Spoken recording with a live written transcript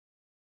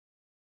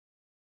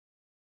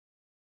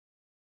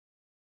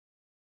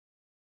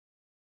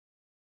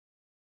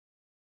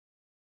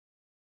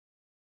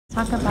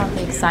Talk about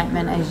the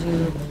excitement as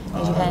you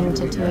head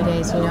into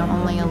two-a-days.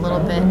 Only a little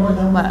bit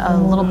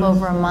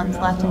over a month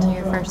left until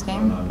your first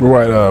game.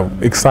 Right,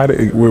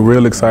 excited. We're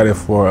real excited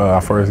for our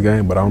first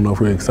game, but I don't know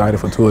if we're excited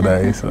for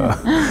two-a-days.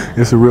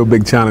 It's a real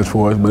big challenge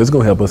for us, but it's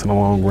gonna help us in the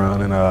long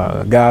run.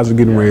 And guys are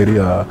getting ready.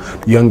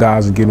 Young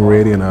guys are getting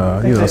ready,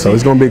 and so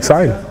it's gonna be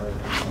exciting.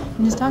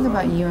 And just talk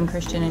about you and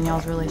Christian and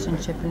y'all's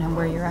relationship and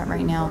where you're at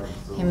right now.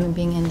 Him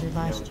being injured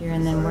last year,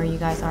 and then where you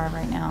guys are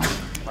right now.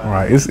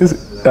 Right,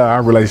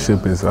 our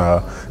relationship is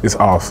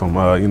awesome.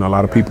 A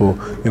lot of people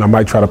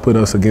might try to put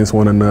us against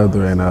one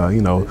another and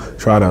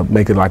try to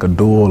make it like a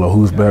duel or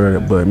who's better.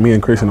 But me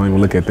and Christian don't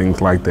even look at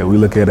things like that. We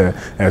look at it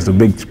as the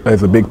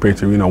big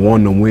picture.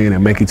 Wanting to win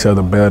and make each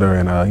other better,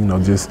 and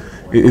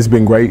it's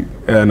been great.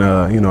 And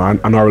I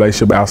know our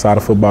relationship outside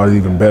of football is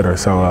even better.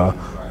 So.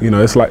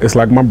 It's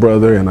like my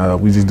brother,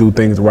 and we just do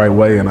things the right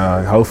way, and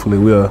hopefully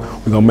we're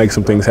gonna make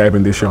some things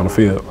happen this year on the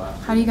field.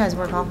 How do you guys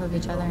work off of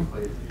each other?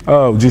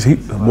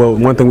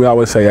 One thing we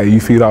always say, hey, you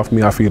feed off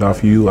me, I feed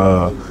off you.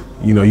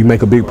 You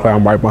make a big play,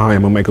 I'm right behind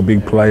him, I'll make a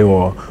big play,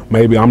 or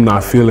maybe I'm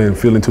not feeling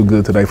too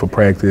good today for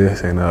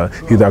practice, and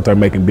he's out there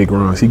making big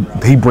runs.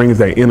 He brings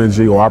that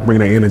energy, or I bring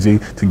that energy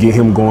to get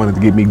him going and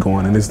to get me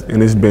going, and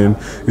it's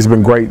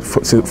been great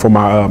for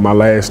my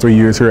last 3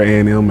 years here at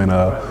A&M, and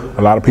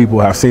a lot of people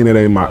have seen it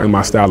in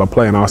my style of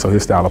play and also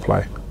his style of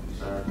play.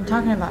 And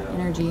talking about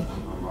energy,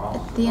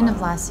 at the end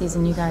of last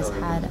season, you guys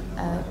had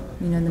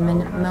the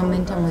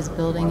momentum was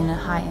building in a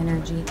high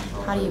energy.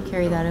 How do you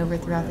carry that over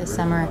throughout this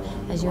summer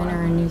as you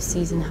enter a new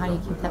season? How do you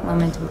keep that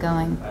momentum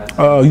going?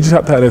 You just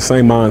have to have that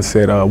same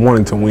mindset,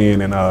 wanting to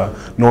win and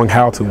knowing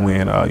how to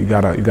win. You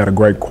got a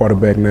great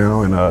quarterback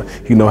now, and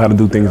he know how to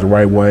do things the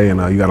right way.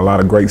 And you got a lot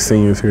of great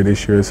seniors here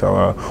this year.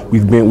 So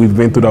we've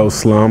been through those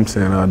slumps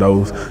and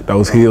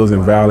those hills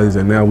and valleys,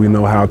 and now we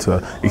know how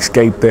to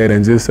escape that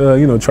and just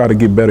try to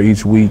get better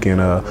each week, and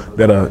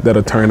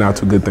that'll turn out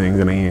to good things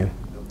in the end.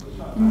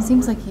 And it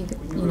seems like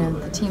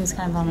the team's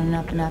kind of on an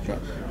up and up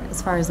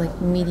as far as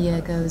like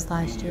media goes.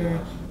 Last year,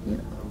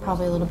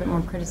 probably a little bit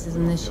more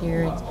criticism this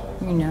year.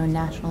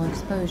 National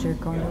exposure,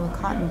 going to a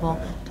Cotton Bowl.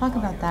 Talk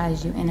about that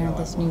as you enter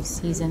this new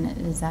season.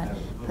 Does that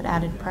put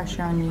added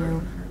pressure on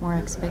you? More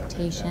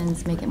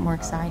expectations, make it more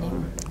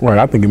exciting? Right,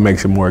 I think it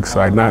makes it more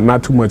exciting.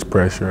 Not too much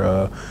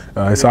pressure.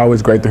 It's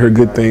always great to hear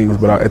good things,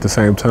 but at the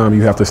same time,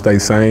 you have to stay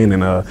sane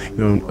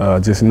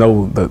and just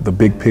know the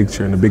big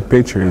picture. And the big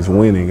picture is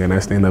winning, and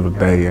that's the end of the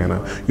day. And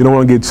you don't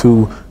want to get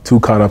too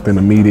caught up in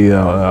the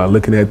media,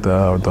 looking at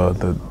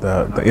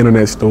the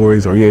internet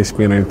stories or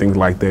ESPN or anything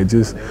like that.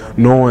 Just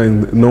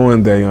knowing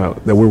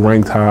that we're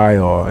ranked high,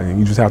 and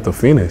you just have to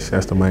finish.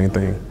 That's the main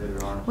thing.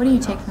 What do you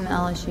take from the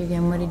LSU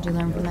game? What did you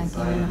learn from that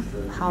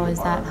game? How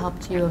has that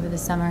helped you over the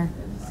summer?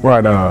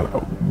 Right,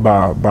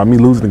 by me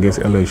losing against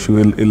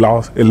LSU,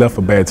 it left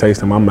a bad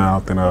taste in my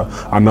mouth, and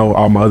I know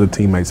all my other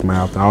teammates'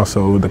 mouth, and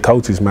also the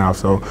coach's mouth.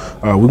 So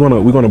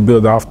we're gonna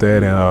build off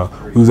that.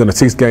 And we was in a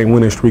 6-game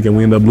winning streak, and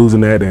we ended up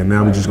losing that, and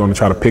now we're just gonna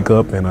try to pick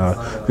up and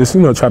just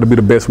try to be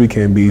the best we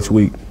can be each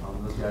week.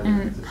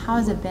 And how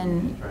has it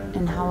been,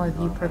 and how have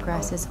you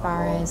progressed as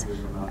far as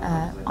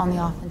on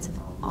the offense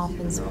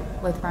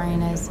with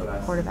Ryan as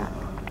quarterback?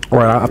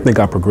 Right, I think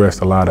I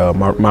progressed a lot.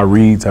 My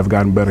reads have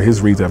gotten better,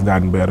 his reads have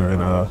gotten better,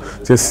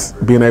 and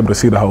just being able to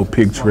see the whole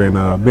picture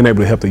and being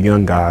able to help the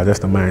young guys, that's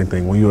the main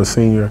thing. When you're a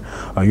senior,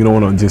 you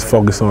don't want to just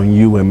focus on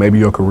you and maybe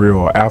your career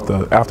or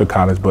after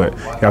college, but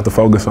you have to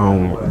focus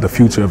on the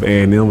future of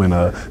A&M,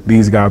 and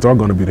these guys are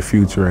going to be the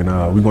future, and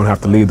we're going to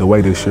have to lead the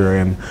way this year.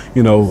 And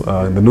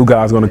the new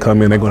guys are going to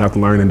come in, they're going to have to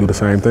learn and do the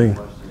same thing.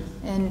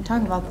 And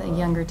talking about the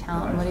younger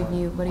talent, what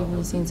have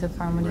you seen so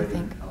far, and what do you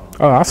think?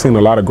 I've seen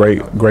a lot of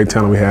great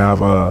talent we have.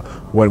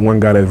 One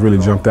guy that's really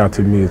jumped out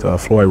to me is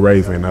Floyd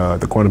Raven,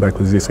 the cornerback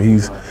position.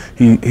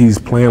 He's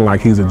playing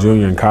like he's a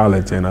junior in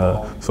college, and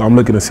so I'm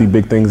looking to see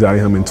big things out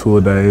of him in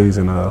two-a-days.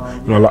 And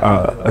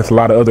it's a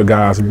lot of other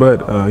guys,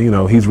 but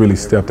he's really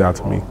stepped out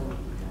to me.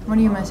 What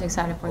are you most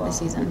excited for this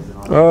season?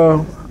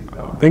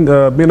 I think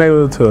being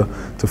able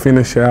to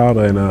finish out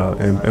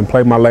and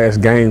play my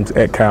last games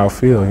at Kyle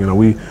Field.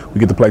 We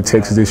get to play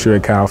Texas this year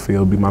at Kyle Field.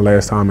 It'll be my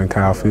last time in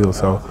Kyle Field,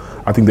 so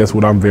I think that's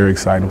what I'm very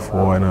excited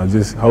for, and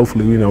just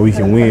hopefully we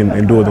can win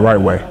and do it the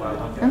right way.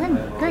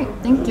 Okay, great.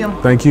 Thank you.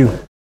 Thank you.